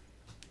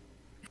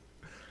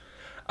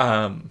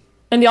 Um,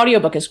 And the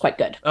audiobook is quite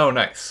good. oh,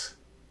 nice.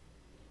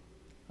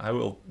 I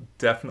will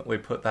definitely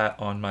put that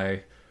on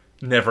my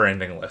never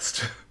ending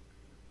list.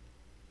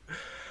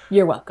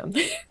 You're welcome.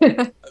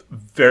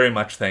 Very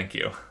much thank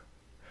you.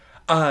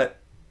 Uh,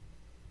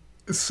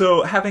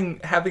 so having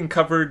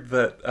covered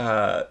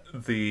that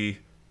the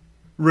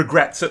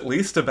regrets at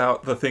least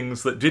about the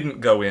things that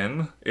didn't go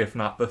in, if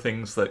not the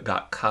things that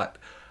got cut,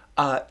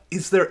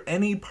 is there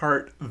any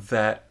part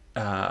that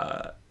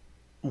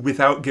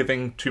without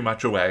giving too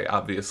much away,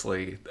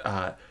 obviously,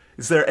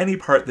 is there any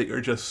part that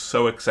you're just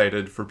so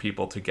excited for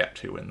people to get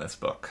to in this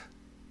book?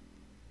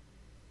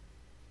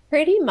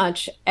 Pretty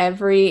much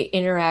every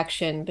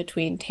interaction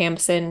between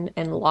Tamsin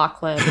and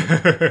Lachlan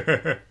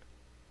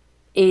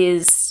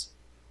is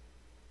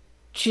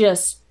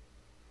just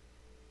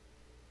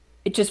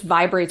it just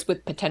vibrates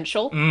with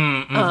potential.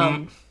 Mm-hmm.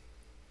 Um,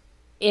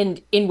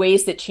 in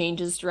ways that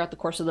changes throughout the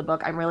course of the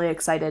book. I'm really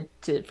excited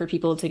for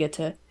people to get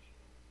to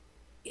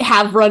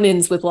have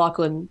run-ins with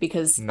Lachlan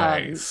because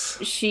Nice.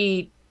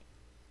 she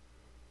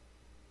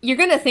you're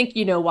gonna think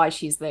you know why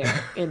she's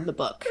there in the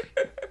book.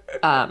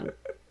 Um,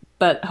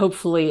 but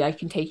hopefully I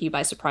can take you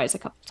by surprise a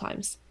couple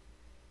times.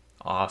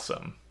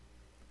 Awesome.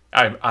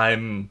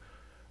 I'm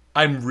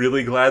I'm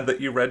really glad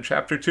that you read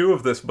chapter 2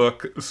 of this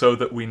book so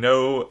that we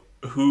know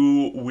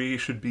who we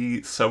should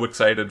be so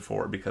excited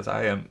for, because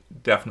I am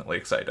definitely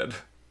excited.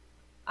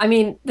 I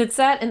mean, that's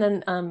that, and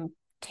then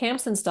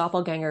Tamsin's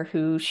doppelganger,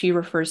 who she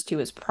refers to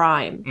as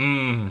Prime,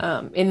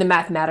 Mm. in the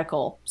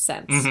mathematical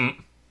sense.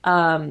 Mm-hmm.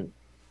 Um,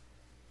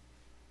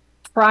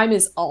 Prime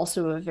is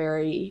also a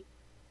very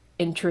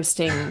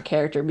interesting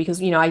character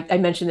because, I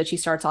mentioned that she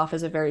starts off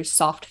as a very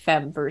soft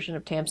femme version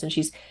of Tamsin.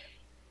 She's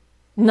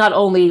not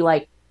only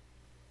like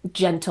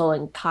gentle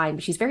and kind,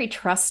 but she's very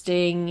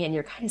trusting, and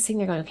you're kind of sitting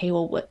there going, okay,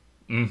 well, what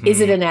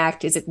is it Mm-hmm. an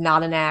act? Is it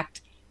not an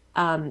act?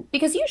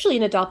 Because usually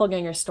in a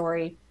doppelganger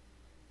story,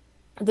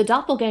 the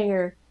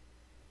doppelganger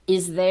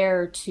is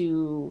there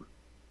to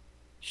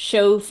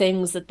show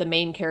things that the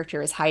main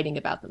character is hiding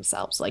about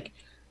themselves, like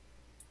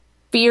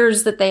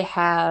fears that they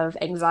have,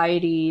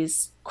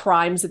 anxieties,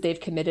 crimes that they've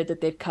committed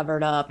that they've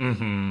covered up.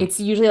 Mm-hmm. It's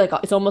usually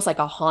it's almost like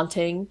a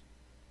haunting,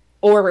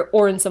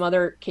 or in some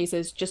other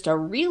cases, just a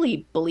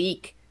really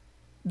bleak,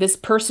 this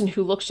person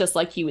who looks just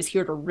like you is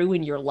here to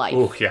ruin your Oh,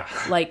 life. yeah.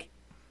 Like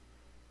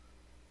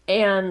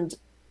And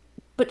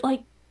but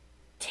like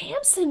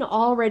Tamsin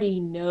already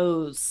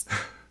knows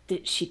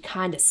that she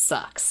kind of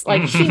sucks.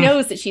 Like she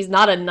knows that she's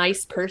not a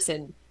nice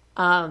person.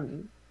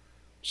 Um,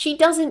 she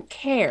doesn't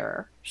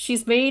care.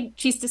 She's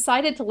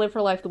decided to live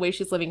her life the way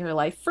she's living her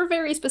life for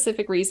very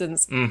specific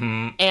reasons.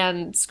 Mm-hmm.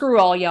 And screw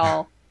all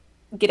y'all,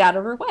 get out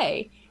of her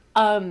way.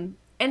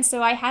 And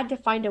so I had to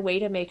find a way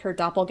to make her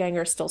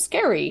doppelganger still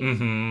scary.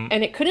 Mm-hmm.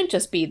 And it couldn't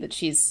just be that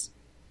she's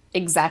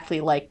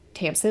exactly like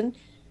Tamsin.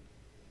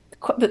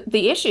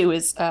 The issue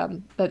is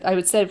that I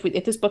would say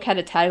if this book had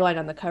a tagline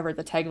on the cover,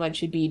 the tagline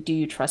should be "Do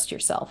you trust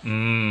yourself?"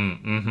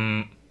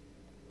 Mm-hmm.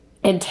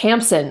 And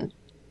Tamsin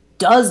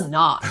does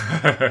not.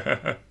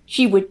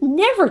 She would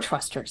never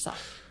trust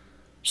herself.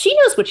 She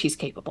knows what she's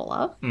capable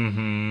of.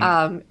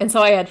 Mm-hmm. And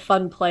so I had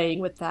fun playing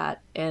with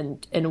that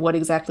and what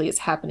exactly is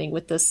happening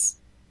with this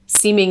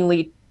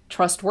seemingly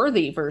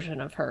trustworthy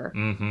version of her.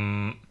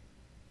 Mm-hmm.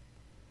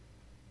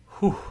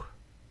 Whew.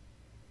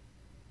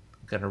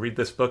 I'm gonna read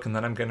this book and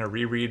then I'm gonna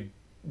reread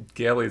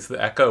Gailey's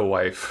The Echo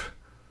Wife.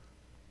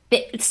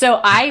 So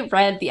I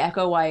read The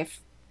Echo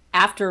Wife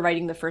after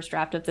writing the first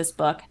draft of this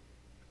book,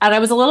 and I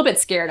was a little bit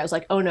scared. I was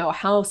like, "Oh no,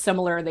 how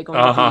similar are they going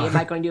to be? Am Uh-huh.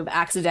 I going to have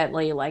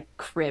accidentally like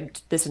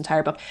cribbed this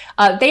entire book?"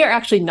 They are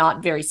actually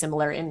not very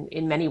similar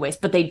in many ways,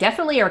 but they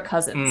definitely are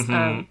cousins.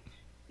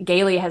 Mm-hmm.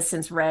 Gailey has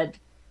since read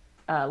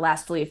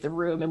Last to Leave the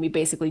Room, and we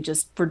basically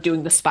just were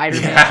doing the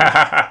Spider-Man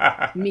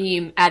Yeah.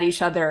 meme at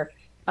each other.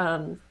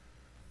 Um,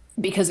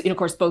 because of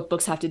course both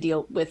books have to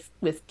deal with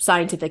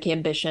scientific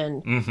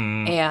ambition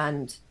Mm-hmm.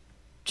 and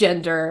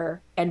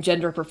gender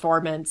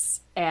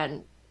performance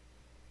and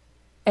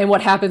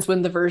what happens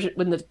when the version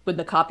when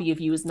the copy of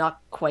you is not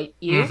quite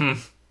you.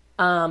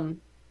 Mm-hmm.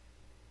 um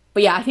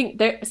but yeah, I think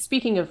they're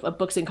speaking of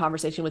books in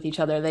conversation with each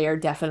other. They are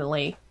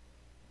definitely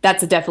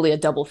That's definitely a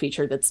double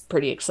feature that's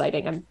pretty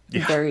exciting. I'm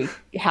Yeah. very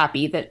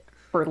happy that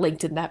we're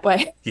linked in that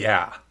way.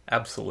 Yeah.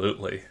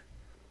 Absolutely.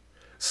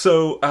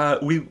 So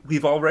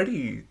we've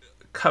already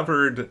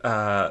covered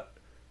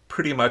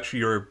pretty much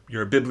your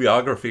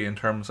bibliography in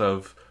terms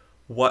of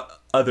what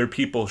other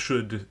people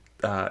should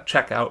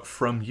check out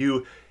from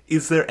you.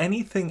 Is there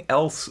anything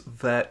else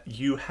that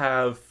you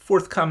have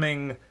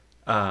forthcoming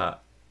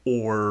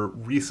or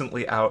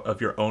recently out of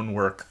your own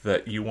work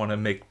that you want to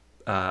make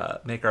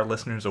our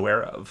listeners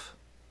aware of?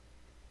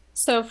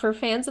 So for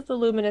fans of the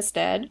Luminous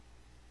Dead,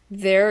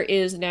 there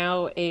is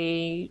now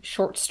a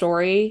short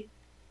story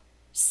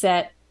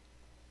set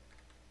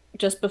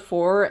just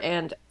before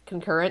and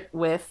concurrent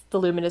with The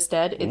Luminous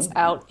Dead. It's Ooh.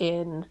 out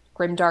in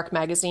Grimdark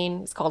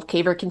magazine. It's called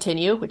Caver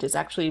Continue, which is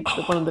actually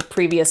one of Oh. the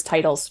previous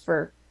titles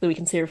for that we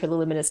consider for The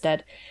Luminous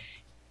Dead.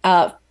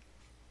 Uh,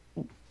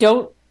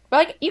 don't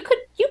like you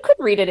could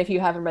read it if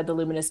you haven't read The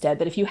Luminous Dead,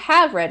 but if you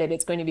have read it,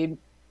 it's going to be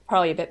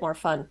probably a bit more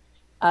fun.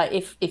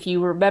 If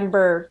you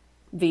remember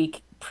the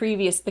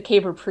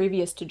Caver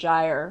previous to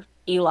Gyre,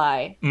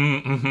 Eli,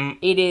 Mm-hmm.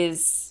 it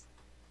is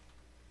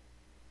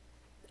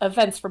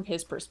events from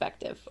his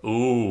perspective.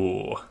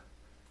 Ooh.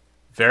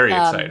 Very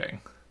Um,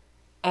 exciting.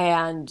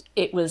 and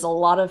it was a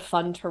lot of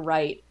fun to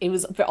write. It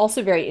was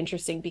also very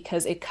interesting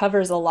because it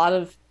covers a lot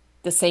of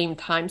the same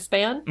time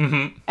span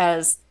Mm-hmm.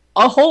 as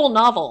a whole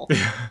novel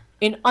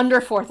in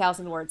under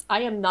 4,000 words.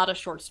 I am not a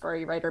short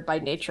story writer by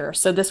nature,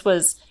 so this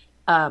was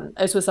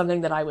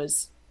something that I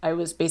was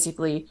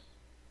basically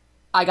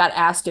I got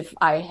asked if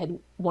I had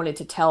wanted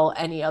to tell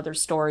any other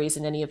stories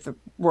in any of the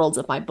worlds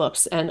of my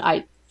books, and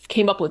I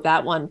came up with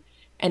that one,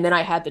 and then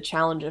I had the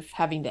challenge of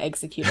having to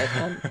execute it.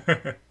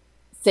 And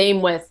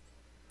same with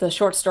the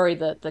short story,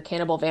 the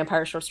cannibal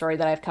vampire short story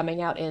that I have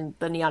coming out in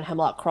the Neon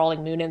Hemlock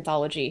Crawling Moon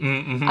anthology. I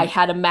Mm-hmm.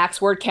 had a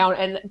max word count,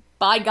 and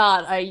by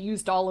God, I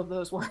used all of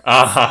those words.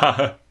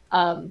 Uh-huh.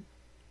 Um,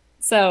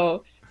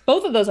 so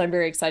both of those I'm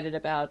very excited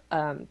about.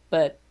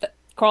 But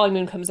Crawling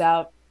Moon comes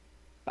out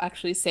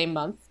actually same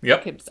month.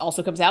 Yep. It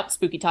also comes out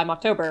spooky time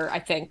October, I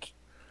think.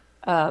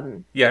 Yeah,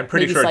 I'm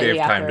pretty Maybe sure slightly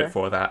Dave timed it after.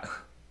 for that.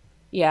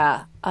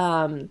 Yeah.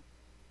 And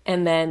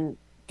then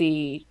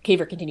the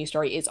Caver Continue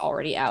story is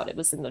already out. It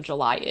was in the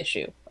July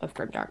issue of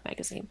Grimdark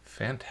magazine.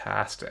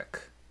 Fantastic.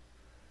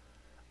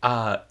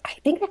 I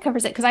think that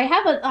covers it because I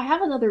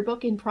have another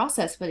book in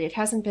process, but it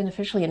hasn't been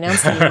officially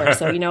announced anywhere.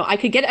 So, I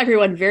could get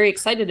everyone very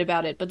excited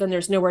about it, but then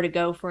there's nowhere to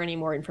go for any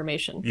more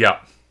information. Yeah.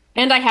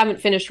 And I haven't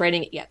finished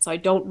writing it yet, so I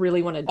don't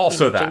really want to,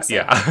 Also that, jinx it.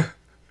 yeah.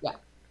 Yeah.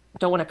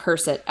 Don't want to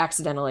curse it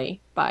accidentally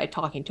by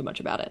talking too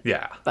much about it.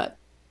 Yeah. But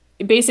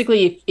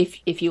basically,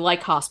 if you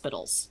like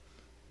hospitals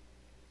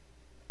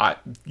I,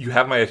 you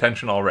have my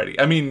attention already.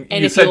 I mean, and you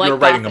if you said you're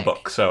like writing a gothic,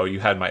 book, so you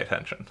had my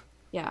attention.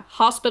 yeah,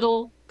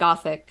 hospital,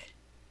 gothic,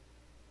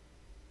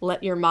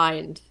 let your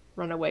mind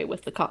run away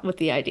with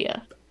the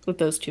idea with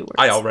those two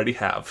I words. already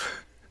have.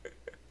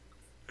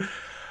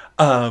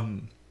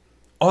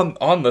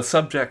 On the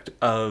subject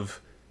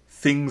of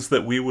things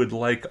that we would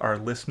like our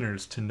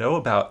listeners to know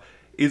about,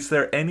 is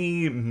there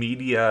any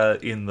media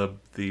in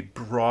the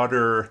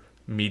broader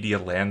media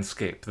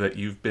landscape that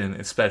you've been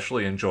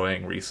especially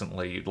enjoying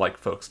recently you'd like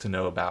folks to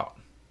know about?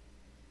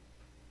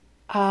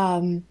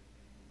 I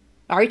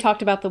already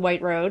talked about The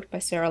White Road by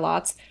Sarah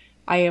Lotz.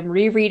 I am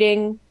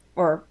rereading,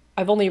 or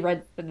I've only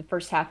read the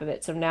first half of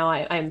it, so now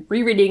I'm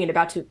rereading and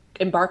about to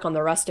embark on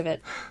the rest of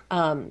it.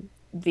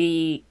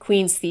 The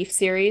Queen's Thief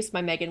series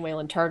by Megan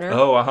Whalen Turner.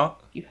 Oh, uh-huh.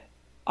 If you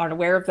aren't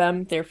aware of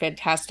them, they're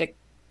fantastic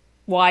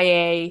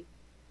YA,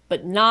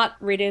 but not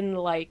written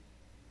like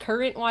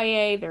current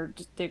YA.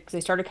 They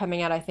started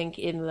coming out, I think,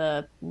 in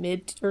the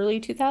mid to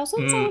early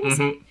 2000s, I want to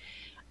say. Mm-hmm.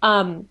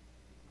 Um,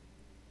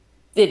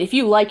 if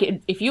you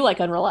like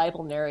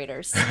unreliable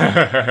narrators,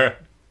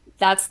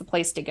 that's the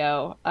place to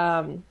go.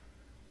 And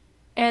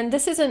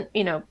this isn't,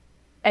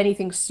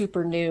 anything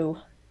super new.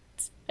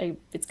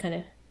 It's kind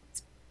of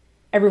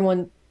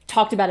everyone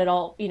talked about it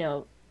all,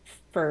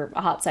 for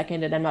a hot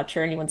second, and I'm not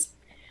sure I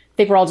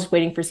think we're all just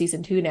waiting for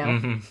season two now.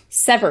 Mm-hmm.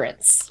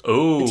 Severance, the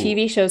Oh.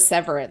 TV show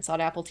Severance on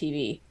Apple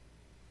TV.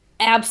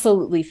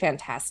 Absolutely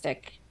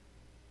fantastic.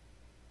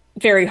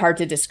 Very hard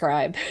to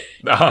describe,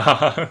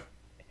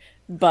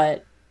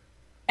 but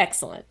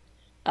excellent.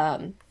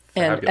 And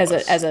as a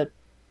Fabulous. as a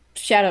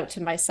shout out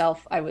to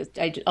myself,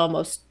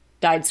 almost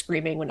died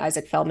screaming when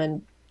Isaac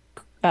Fellman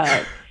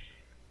uh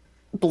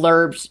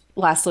blurbed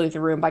Last Leave the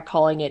Room by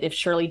calling it "If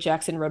Shirley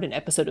Jackson wrote an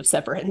episode of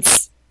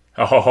Severance."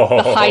 The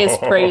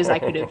highest praise I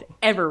could have Oh.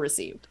 ever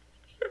received.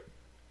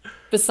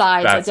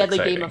 Besides a That's deadly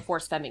game of exciting.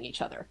 force femming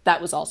each other. That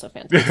was also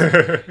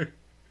fantastic.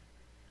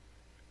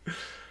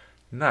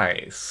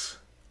 Nice.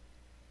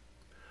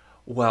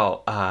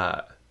 Well,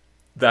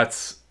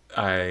 that's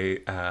I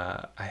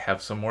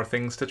have some more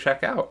things to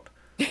check out.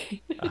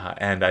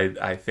 And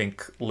I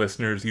think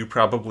listeners, you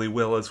probably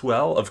will as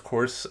well. Of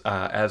course,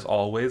 as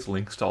always,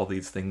 links to all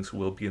these things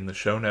will be in the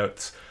show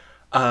notes.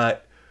 Uh,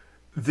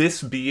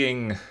 this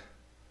being,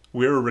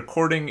 we're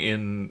recording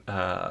in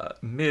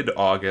mid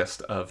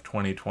August of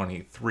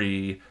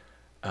 2023.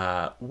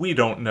 We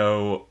don't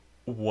know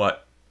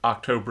what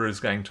October is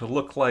going to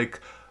look like,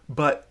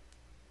 but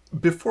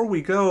before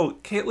we go,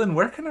 Caitlin,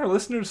 where can our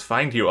listeners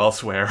find you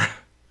elsewhere?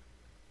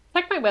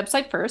 Check my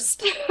website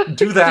first, Do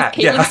which is that,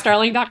 yeah.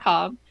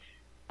 CaitlinStarling.com.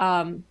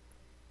 Um,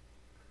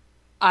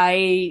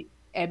 I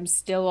am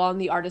still on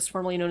the artist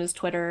formerly known as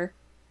Twitter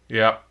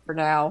Yep. for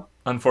now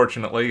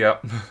Unfortunately,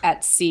 yep.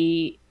 at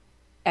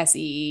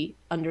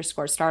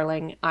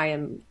CSE_Starling. I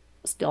am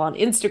still on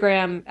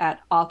Instagram at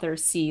author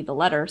C the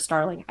letter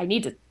Starling. I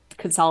need to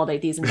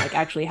consolidate these and like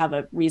actually have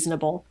a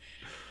reasonably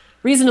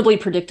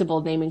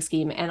predictable naming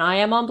scheme. And I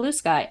am on Blue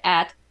Sky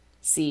at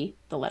C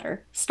the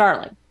letter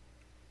Starling.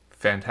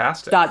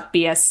 Fantastic.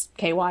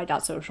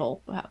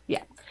 .bsky.social. Yeah.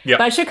 But Yep.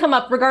 I should come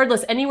up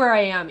regardless, anywhere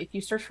I am. If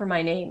you search for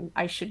my name,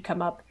 I should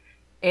come up.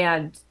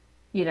 And,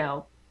 you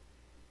know,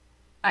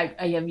 I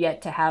have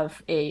yet to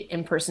have a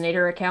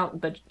impersonator account,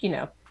 but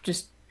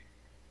just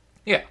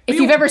Yeah. if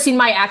you've ever seen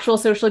my actual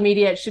social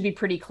media, it should be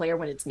pretty clear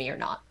when it's me or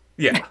not.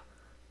 Yeah.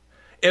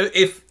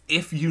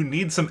 If you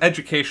need some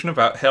education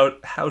about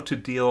how to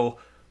deal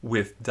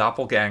with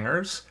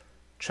doppelgangers,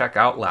 check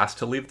out Last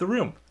to Leave the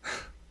Room.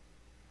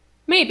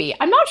 Maybe.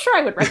 I'm not sure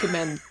I would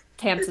recommend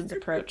Tamsin's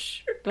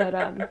approach, but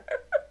yeah,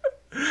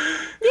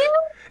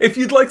 If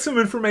you'd like some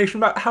information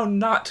about how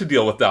not to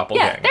deal with yeah,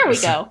 there we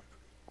doppelgangers. go.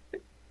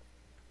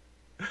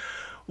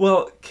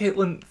 Well,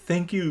 Caitlin,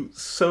 thank you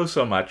so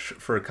much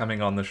for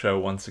coming on the show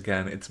once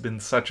again. It's been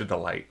such a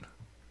delight.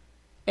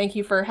 Thank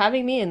you for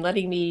having me and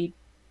letting me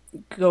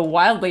go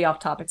wildly off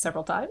topic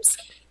several times.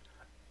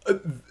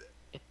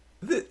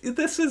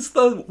 This is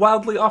the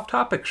wildly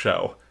off-topic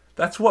show.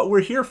 That's what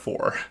we're here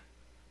for.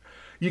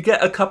 You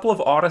get a couple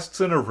of artists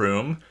in a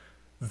room,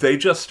 they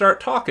just start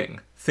talking.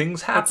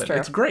 Things That's happen. true.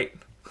 It's great.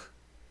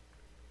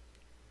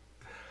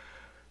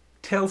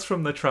 Tales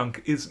from the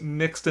Trunk is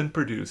mixed and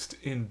produced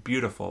in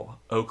beautiful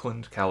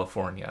Oakland,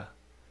 California.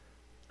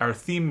 Our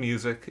theme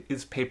music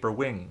is Paper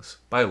Wings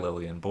by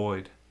Lillian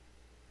Boyd.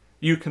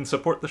 You can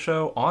support the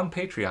show on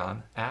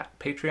Patreon at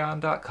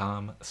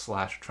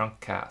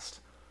patreon.com/trunkcast.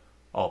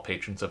 All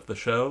patrons of the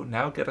show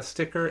now get a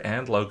sticker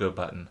and logo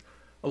button,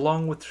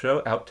 along with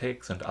show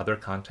outtakes and other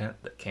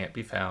content that can't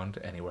be found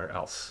anywhere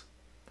else.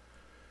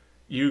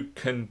 You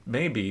can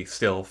maybe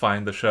still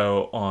find the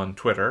show on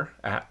Twitter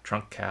at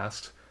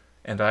Trunkcast,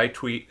 and I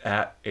tweet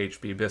at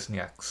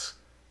HBBisnieks.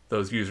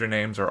 Those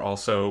usernames are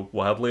also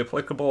wildly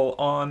applicable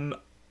on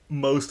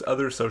most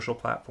other social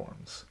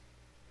platforms.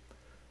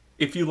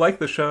 If you like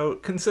the show,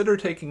 consider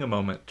taking a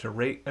moment to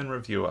rate and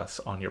review us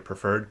on your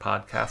preferred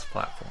podcast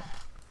platform.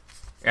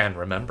 And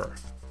remember,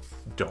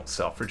 don't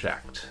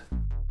self-reject.